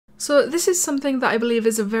So this is something that I believe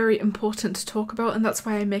is very important to talk about, and that's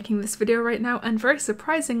why I'm making this video right now. And very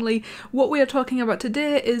surprisingly, what we are talking about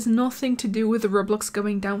today is nothing to do with Roblox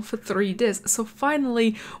going down for 3 days. So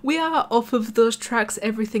finally, we are off of those tracks.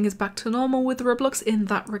 Everything is back to normal with Roblox in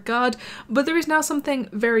that regard. But there is now something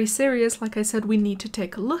very serious, like I said, we need to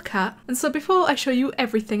take a look at. And so before I show you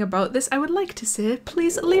everything about this, I would like to say,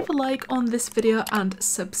 please leave a like on this video and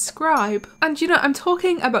subscribe. And you know, I'm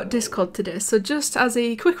talking about Discord today, so just as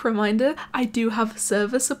a quick reminder, I do have a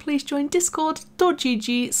server, so please join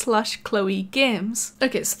discord.gg/ChloeGames.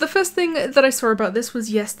 Okay, so the first thing that I saw about this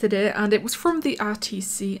was yesterday, and it was from the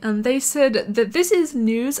RTC, and they said that this is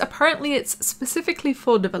news. Apparently it's specifically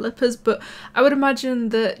for developers, but I would imagine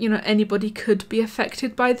that, you know, anybody could be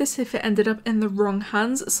affected by this if it ended up in the wrong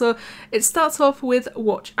hands. So it starts off with,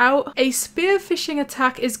 watch out, a spear phishing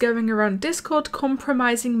attack is going around Discord,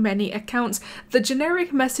 compromising many accounts. The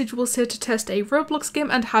generic message will say to test a Roblox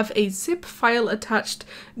game and have a zip file attached.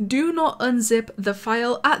 Do not unzip the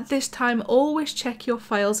file. At this time, always check your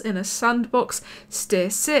files in a sandbox. Stay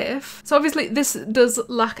safe. So obviously this does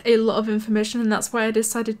lack a lot of information, and that's why I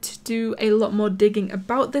decided to do a lot more digging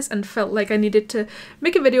about this and felt like I needed to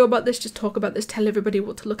make a video about this, just talk about this, tell everybody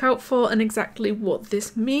what to look out for and exactly what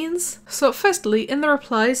this means. So firstly, in the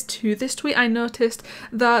replies to this tweet, I noticed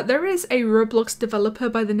that there is a Roblox developer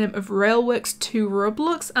by the name of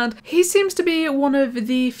Railworks2Roblox, and he seems to be one of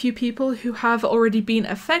the few people who have already been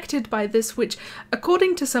affected by this, which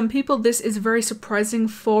according to some people this is very surprising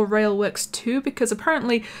for Railworks 2, because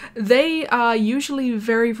apparently they are usually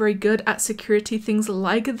very good at security things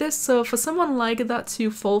like this. So for someone like that to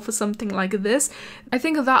fall for something like this, I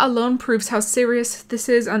think that alone proves how serious this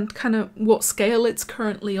is and kind of what scale it's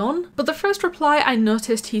currently on. But the first reply I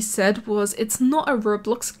noticed he said was, it's not a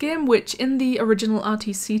Roblox game, which in the original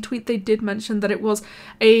RTC tweet they did mention that it was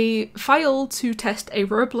a file to test a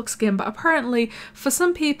Roblox game, but apparently for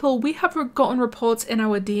some people we have gotten reports in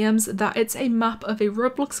our DMs that it's a map of a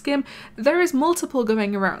Roblox game. There is multiple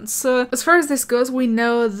going around. So as far as this goes, we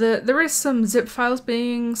know that there is some zip files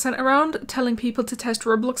being sent around telling people to test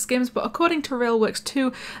Roblox games, but according to Railworks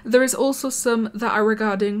 2, there is also some that are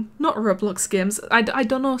regarding not Roblox games. I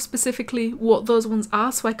don't know specifically what those ones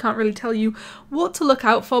are, so I can't really tell you what to look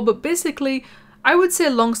out for, but basically I would say,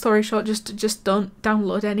 long story short, just don't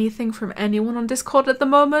download anything from anyone on Discord at the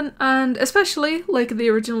moment, and especially, like the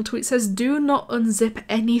original tweet says, do not unzip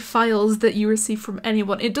any files that you receive from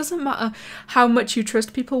anyone. It doesn't matter how much you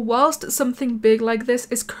trust people. Whilst something big like this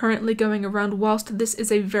is currently going around, whilst this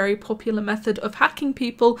is a very popular method of hacking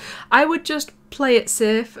people, I would just play it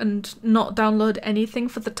safe and not download anything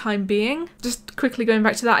for the time being. Just quickly going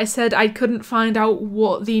back to that, I said I couldn't find out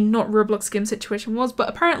what the not Roblox game situation was, but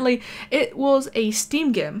apparently it was a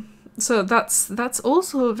Steam game. So that's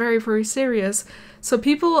also very serious. So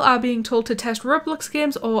people are being told to test Roblox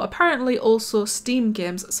games or apparently also Steam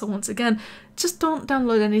games. So once again, just don't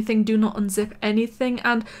download anything, do not unzip anything.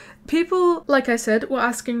 And people, like I said, were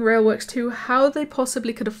asking Railworks 2 how they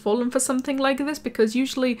possibly could have fallen for something like this, because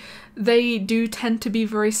usually they do tend to be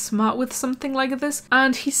very smart with something like this.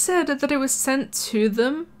 And he said that it was sent to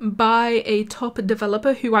them by a top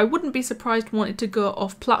developer who I wouldn't be surprised wanted to go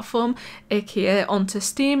off platform, aka onto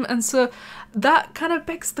Steam. And so that kind of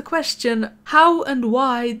begs the question, how and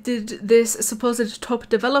why did this supposed top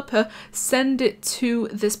developer send it to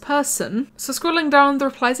this person? So scrolling down the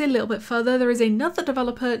replies a little bit further, there is another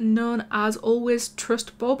developer known as Always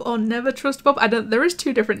Trust Bob or Never Trust Bob. There is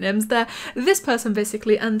 2 different names there. This person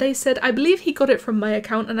basically, and they said, I believe he got it from my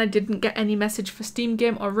account and I didn't get any message for Steam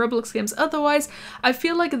game or Roblox games otherwise. I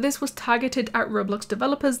feel like this was targeted at Roblox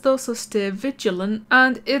developers though, so stay vigilant.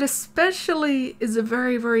 And it especially is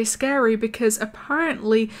very scary because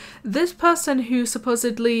apparently this person who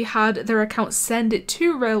supposedly had their account send it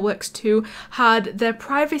to Railworks 2 had their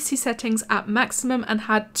privacy settings at maximum and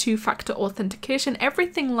had 2-factor authentication,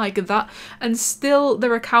 everything like that, and still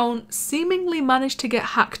their account seemingly managed to get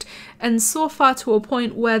hacked, and so far to a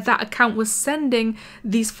point where that account was sending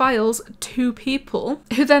these files to people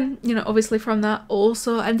who then, you know, obviously from that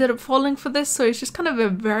also ended up falling for this. So it's just kind of a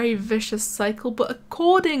very vicious cycle. But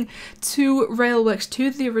according to Railworks 2,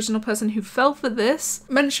 the original person who fell for this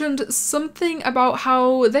mentioned something about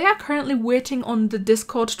how they are currently waiting on the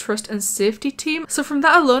Discord trust and safety team. So from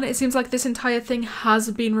that alone, it seems like this entire thing has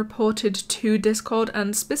been reported to Discord,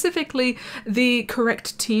 and specifically the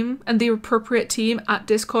correct team and the appropriate team at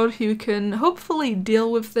Discord who you can hopefully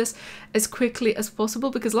deal with this as quickly as possible,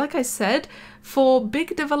 because like I said, for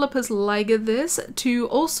big developers like this to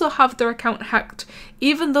also have their account hacked,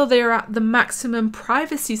 even though they're at the maximum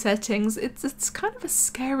privacy settings, it's kind of a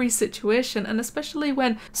scary situation, and especially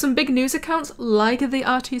when some big news accounts like the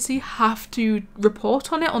RTC have to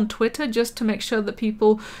report on it on Twitter just to make sure that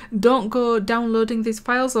people don't go downloading these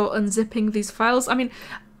files or unzipping these files. I mean,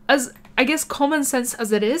 as I guess common sense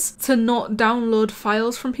as it is to not download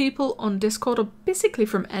files from people on Discord or basically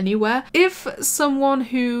from anywhere, if someone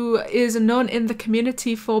who is known in the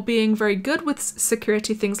community for being very good with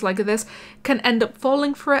security things like this can end up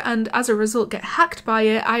falling for it and as a result get hacked by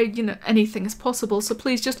it, anything is possible. So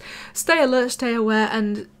please just stay alert, stay aware,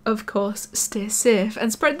 and of course stay safe,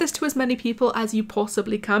 and spread this to as many people as you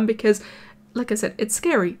possibly can, because like I said, it's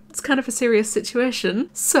scary. It's kind of a serious situation.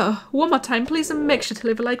 So, one more time, please make sure to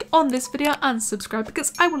leave a like on this video and subscribe,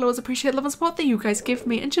 because I will always appreciate love and support that you guys give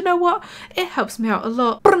me, and you know what? It helps me out a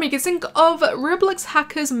lot. What do you think of Roblox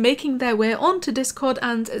hackers making their way onto Discord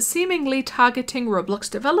and seemingly targeting Roblox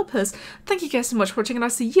developers? Thank you guys so much for watching, and I'll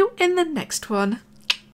see you in the next one.